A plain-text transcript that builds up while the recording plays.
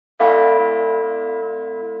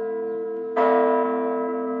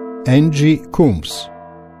Angie Coombs,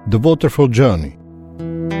 The Waterfall Journey.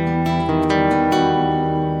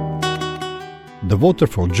 The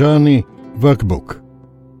Waterfall Journey Workbook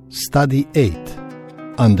Study 8.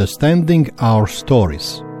 Understanding Our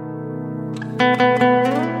Stories.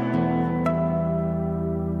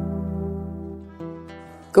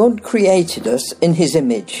 God created us in His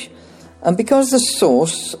image, and because the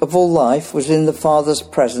source of all life was in the Father's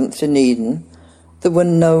presence in Eden, there were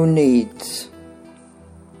no needs.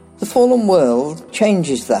 The fallen world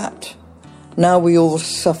changes that. Now we all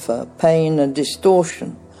suffer pain and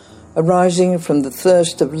distortion, arising from the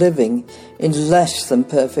thirst of living in less than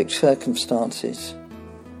perfect circumstances.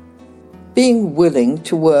 Being willing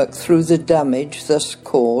to work through the damage thus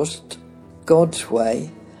caused, God's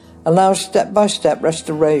way, allows step-by-step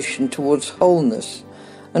restoration towards wholeness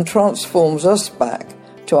and transforms us back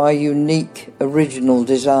to our unique original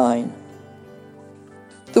design.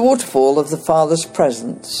 The waterfall of the Father's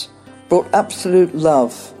presence brought absolute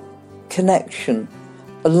love, connection,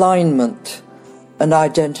 alignment, and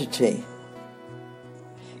identity.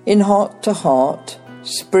 In heart-to-heart,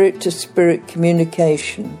 spirit-to-spirit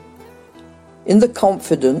communication, in the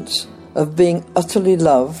confidence of being utterly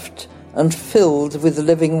loved and filled with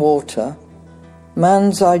living water,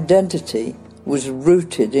 man's identity was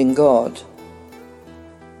rooted in God.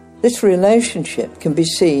 This relationship can be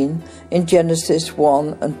seen in Genesis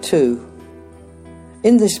 1 and 2.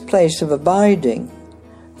 In this place of abiding,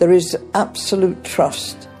 there is absolute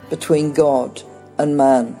trust between God and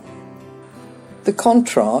man. The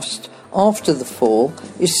contrast after the fall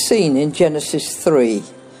is seen in Genesis 3,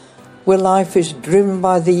 where life is driven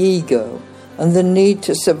by the ego and the need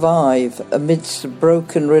to survive amidst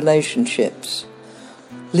broken relationships,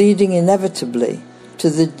 leading inevitably to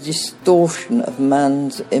the distortion of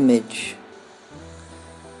man's image.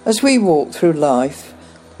 As we walk through life,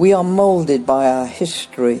 we are moulded by our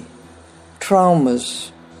history, traumas,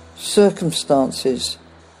 circumstances,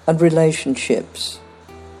 and relationships.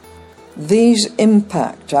 These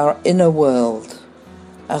impact our inner world,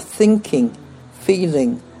 our thinking,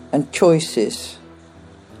 feeling, and choices.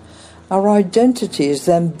 Our identity is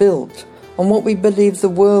then built on what we believe the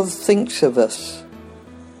world thinks of us.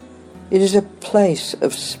 It is a place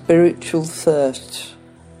of spiritual thirst.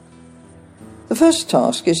 The first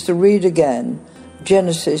task is to read again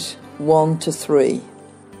Genesis 1 to 3.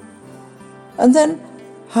 And then,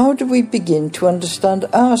 how do we begin to understand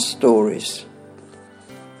our stories?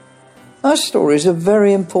 Our stories are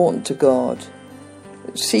very important to God.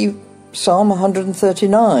 See Psalm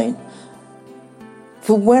 139.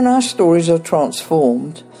 For when our stories are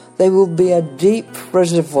transformed, they will be a deep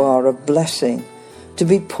reservoir of blessing to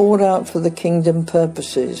be poured out for the kingdom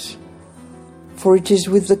purposes. For it is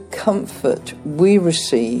with the comfort we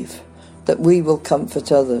receive that we will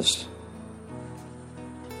comfort others.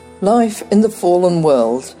 Life in the fallen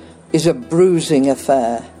world is a bruising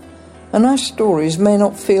affair, and our stories may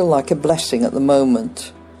not feel like a blessing at the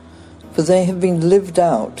moment, for they have been lived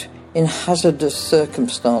out in hazardous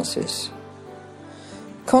circumstances.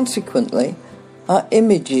 Consequently, our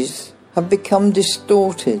images have become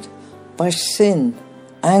distorted by sin,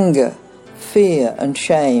 anger, fear, and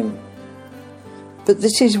shame. But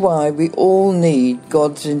this is why we all need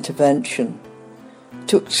God's intervention,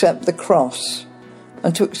 to accept the cross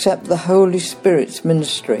and to accept the Holy Spirit's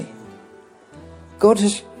ministry. God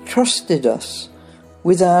has trusted us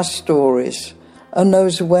with our stories and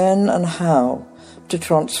knows when and how to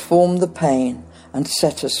transform the pain and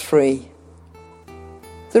set us free.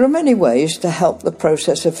 There are many ways to help the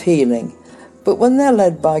process of healing, but when they're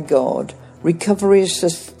led by God, recovery is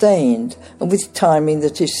sustained and with timing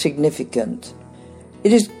that is significant.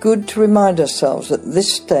 It is good to remind ourselves at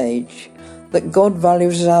this stage that God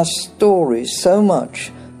values our stories so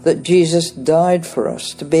much that Jesus died for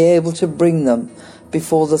us to be able to bring them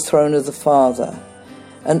before the throne of the Father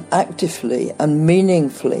and actively and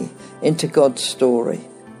meaningfully into God's story.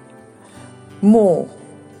 More,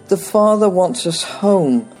 the Father wants us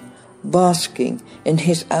home, basking in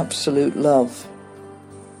His absolute love.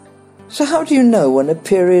 So how do you know when a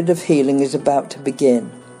period of healing is about to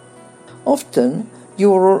begin? Often,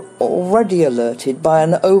 you are already alerted by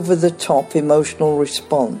an over-the-top emotional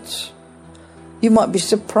response. You might be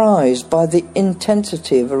surprised by the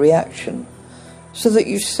intensity of a reaction, so that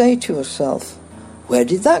you say to yourself, "Where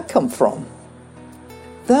did that come from?"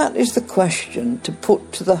 That is the question to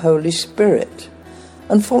put to the Holy Spirit,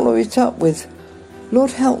 and follow it up with,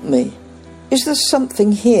 "Lord, help me. Is there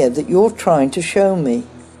something here that you're trying to show me?"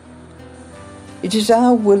 It is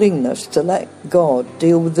our willingness to let God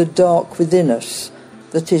deal with the dark within us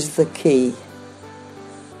that is the key.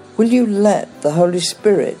 Will you let the Holy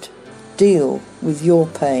Spirit deal with your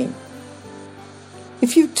pain.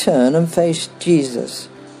 If you turn and face Jesus,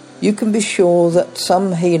 you can be sure that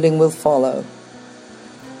some healing will follow.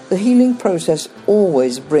 The healing process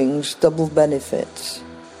always brings double benefits.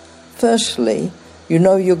 Firstly, you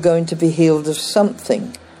know you're going to be healed of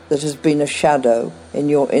something that has been a shadow in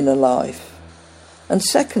your inner life. And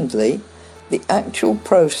secondly, the actual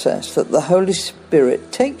process that the Holy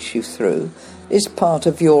Spirit takes you through is part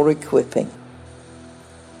of your equipping.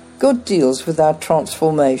 God deals with our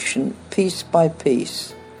transformation piece by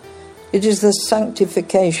piece. It is the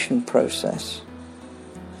sanctification process.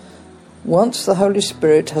 Once the Holy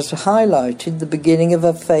Spirit has highlighted the beginning of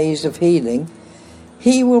a phase of healing,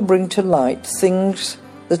 He will bring to light things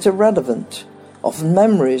that are relevant. Often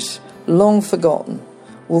memories, long forgotten,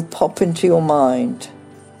 will pop into your mind.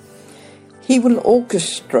 He will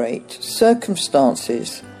orchestrate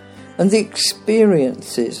circumstances and the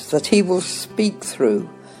experiences that He will speak through,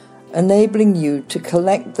 enabling you to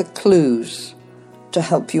collect the clues to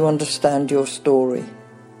help you understand your story.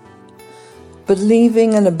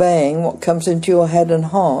 Believing and obeying what comes into your head and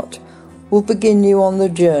heart will begin you on the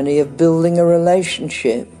journey of building a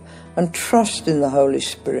relationship and trust in the Holy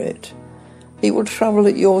Spirit. He will travel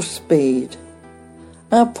at your speed.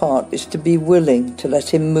 Our part is to be willing to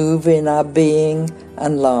let Him move in our being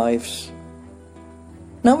and lives.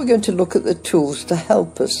 Now we're going to look at the tools to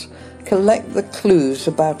help us collect the clues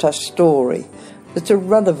about our story that are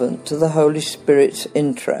relevant to the Holy Spirit's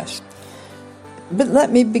interest. But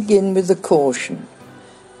let me begin with a caution.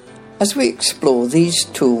 As we explore these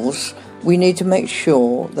tools, we need to make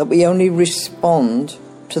sure that we only respond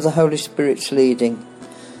to the Holy Spirit's leading.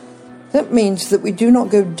 That means that we do not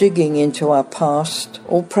go digging into our past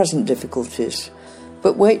or present difficulties,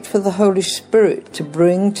 but wait for the Holy Spirit to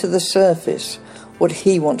bring to the surface what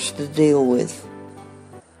He wants to deal with.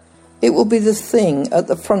 It will be the thing at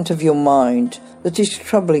the front of your mind that is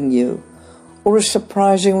troubling you, or a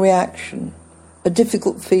surprising reaction, a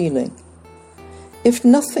difficult feeling. If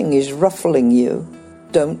nothing is ruffling you,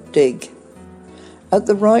 don't dig. At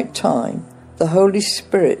the right time, the Holy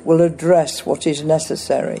Spirit will address what is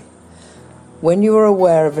necessary. When you are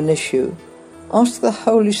aware of an issue, ask the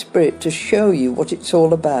Holy Spirit to show you what it's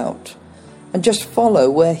all about, and just follow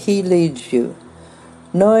where He leads you,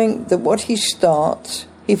 knowing that what He starts,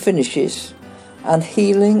 He finishes, and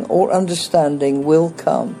healing or understanding will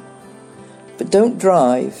come. But don't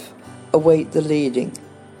drive, await the leading.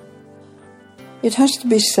 It has to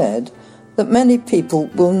be said that many people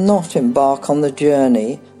will not embark on the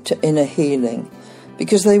journey to inner healing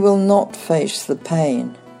because they will not face the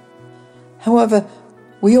pain. However,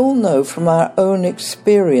 we all know from our own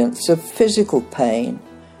experience of physical pain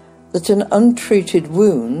that an untreated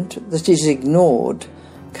wound that is ignored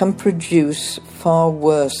can produce far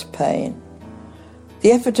worse pain.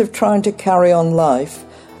 The effort of trying to carry on life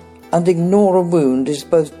and ignore a wound is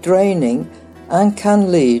both draining and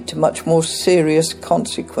can lead to much more serious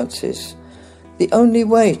consequences. The only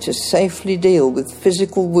way to safely deal with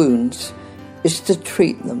physical wounds is to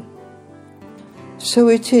treat them. So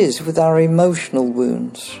it is with our emotional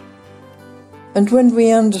wounds. And when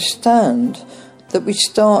we understand that we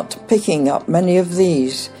start picking up many of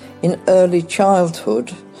these in early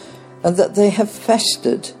childhood, and that they have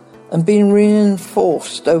festered and been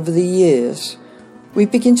reinforced over the years, we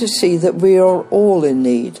begin to see that we are all in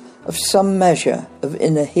need of some measure of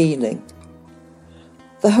inner healing.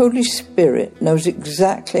 The Holy Spirit knows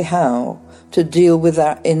exactly how to deal with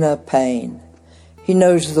our inner pain. He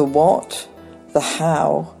knows the what, the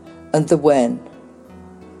how, and the when.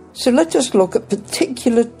 So let us look at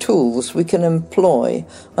particular tools we can employ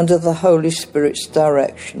under the Holy Spirit's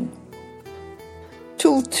direction.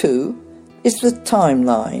 Tool 2 is the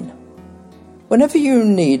timeline. Whenever you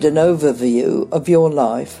need an overview of your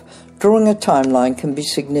life, drawing a timeline can be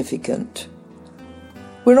significant.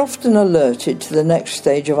 We're often alerted to the next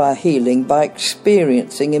stage of our healing by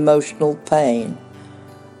experiencing emotional pain.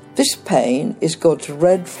 This pain is God's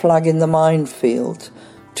red flag in the minefield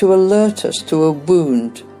to alert us to a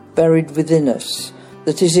wound buried within us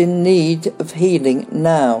that is in need of healing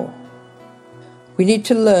now. We need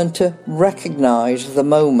to learn to recognize the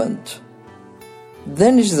moment.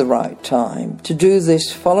 Then is the right time to do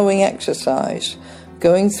this following exercise,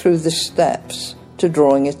 going through the steps to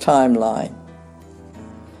drawing a timeline.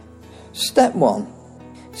 Step 1.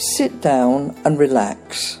 Sit down and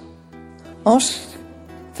relax. Ask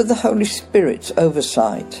for the Holy Spirit's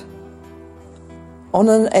oversight. On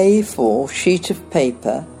an A4 sheet of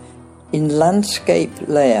paper, in landscape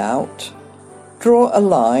layout, draw a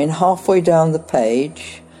line halfway down the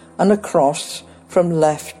page and across from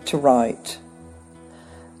left to right.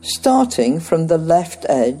 Starting from the left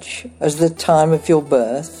edge as the time of your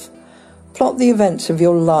birth, plot the events of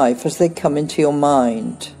your life as they come into your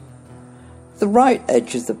mind. The right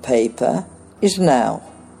edge of the paper is now.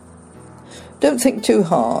 Don't think too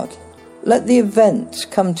hard. Let the events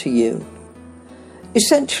come to you.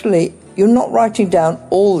 Essentially, you're not writing down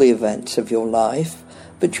all the events of your life,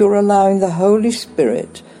 but you're allowing the Holy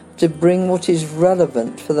Spirit to bring what is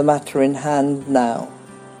relevant for the matter in hand now.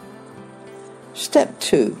 Step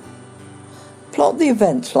 2. Plot the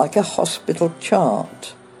events like a hospital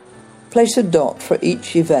chart. Place a dot for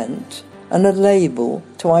each event and a label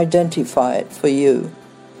to identify it for you.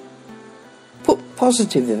 Put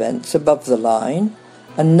positive events above the line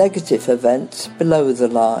and negative events below the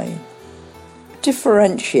line.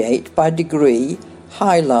 Differentiate by degree,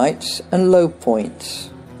 highlights and low points.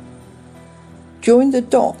 Join the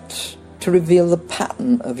dots to reveal the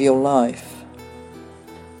pattern of your life.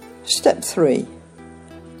 Step 3.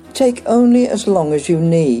 Take only as long as you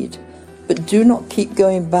need, but do not keep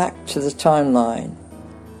going back to the timeline.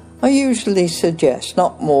 I usually suggest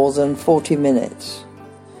not more than 40 minutes.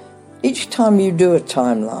 Each time you do a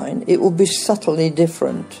timeline, it will be subtly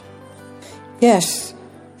different. Yes,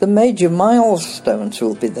 the major milestones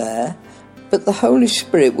will be there, but the Holy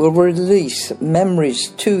Spirit will release memories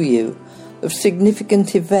to you of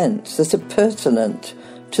significant events that are pertinent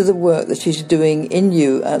to the work that He's doing in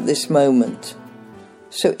you at this moment.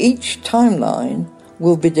 So each timeline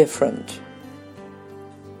will be different.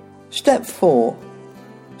 Step 4.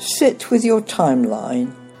 Sit with your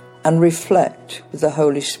timeline and reflect with the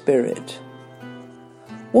Holy Spirit.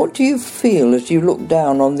 What do you feel as you look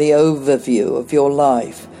down on the overview of your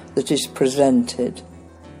life that is presented?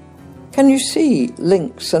 Can you see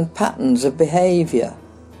links and patterns of behaviour?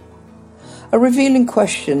 A revealing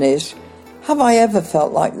question is, have I ever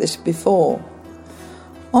felt like this before?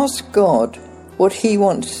 Ask God what He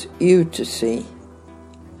wants you to see.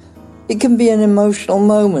 It can be an emotional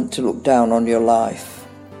moment to look down on your life.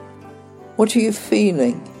 What are you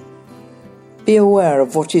feeling? Be aware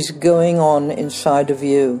of what is going on inside of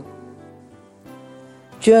you.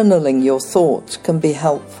 Journaling your thoughts can be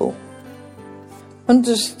helpful.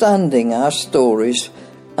 Understanding our stories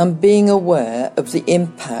and being aware of the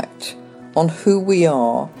impact on who we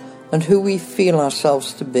are and who we feel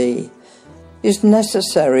ourselves to be is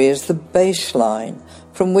necessary as the baseline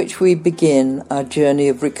from which we begin our journey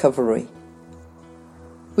of recovery.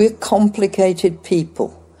 We are complicated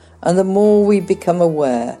people, and the more we become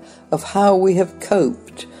aware of how we have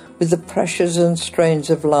coped with the pressures and strains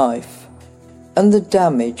of life and the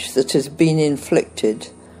damage that has been inflicted,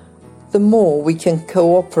 the more we can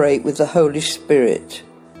cooperate with the Holy Spirit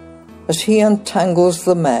as He untangles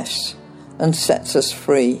the mess and sets us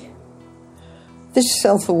free. This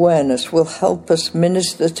self-awareness will help us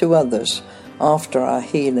minister to others after our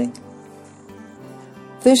healing.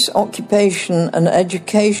 This occupation and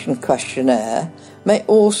education questionnaire may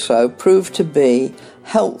also prove to be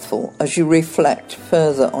helpful as you reflect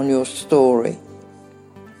further on your story.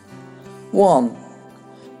 1.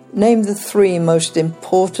 Name the 3 most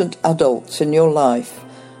important adults in your life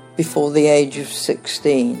before the age of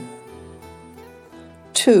 16.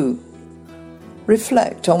 2.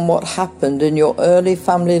 Reflect on what happened in your early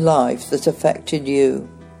family life that affected you.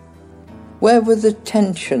 Where were the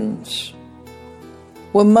tensions?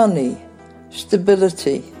 Were money,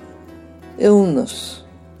 stability, illness,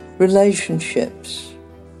 relationships,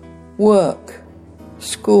 work,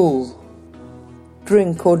 school,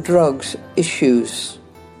 drink or drugs issues?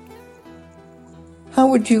 How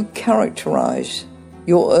would you characterize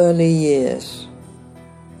your early years?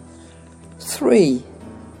 3.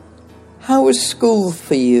 How was school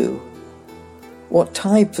for you? What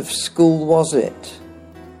type of school was it?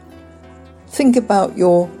 Think about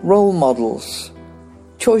your role models,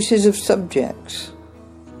 choices of subjects.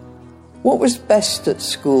 What was best at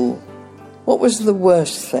school? What was the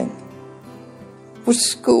worst thing? Was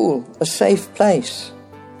school a safe place?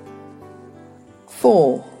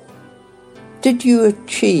 4. Did you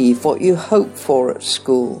achieve what you hoped for at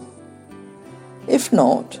school? If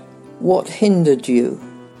not, what hindered you?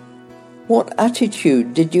 What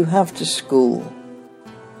attitude did you have to school?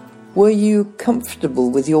 Were you comfortable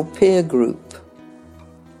with your peer group?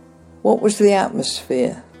 What was the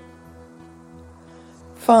atmosphere?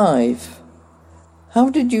 5. How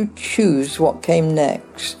did you choose what came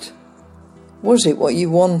next? Was it what you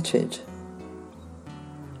wanted?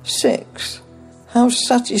 6. How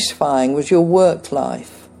satisfying was your work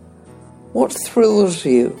life? What thrills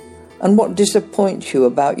you and what disappoints you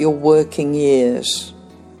about your working years?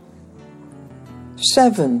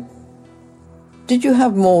 7. Did you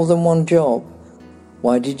have more than one job?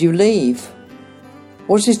 Why did you leave?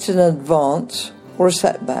 Was it an advance or a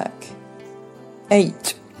setback?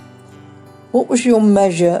 8. What was your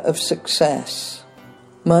measure of success?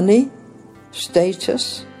 Money,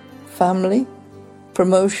 status, family,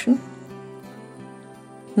 promotion?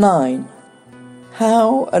 9.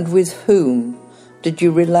 How and with whom did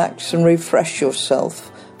you relax and refresh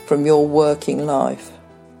yourself from your working life?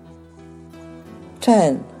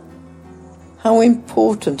 10. How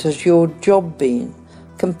important has your job been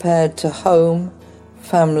compared to home,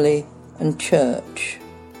 family and church?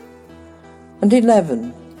 And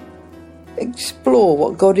 11. Explore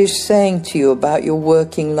what God is saying to you about your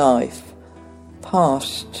working life,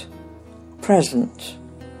 past, present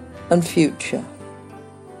and future.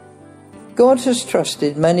 God has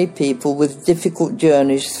trusted many people with difficult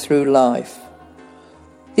journeys through life.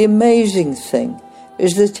 The amazing thing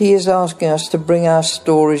is that He is asking us to bring our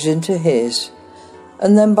stories into His,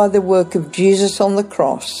 and then by the work of Jesus on the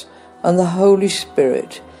cross and the Holy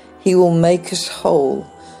Spirit, He will make us whole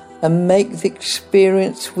and make the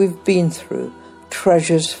experience we've been through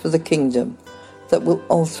treasures for the kingdom that will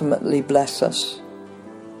ultimately bless us.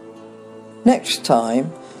 Next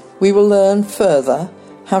time, we will learn further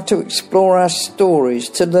how to explore our stories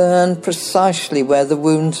to learn precisely where the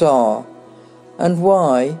wounds are and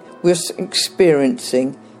why we're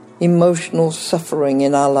experiencing emotional suffering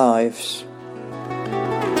in our lives.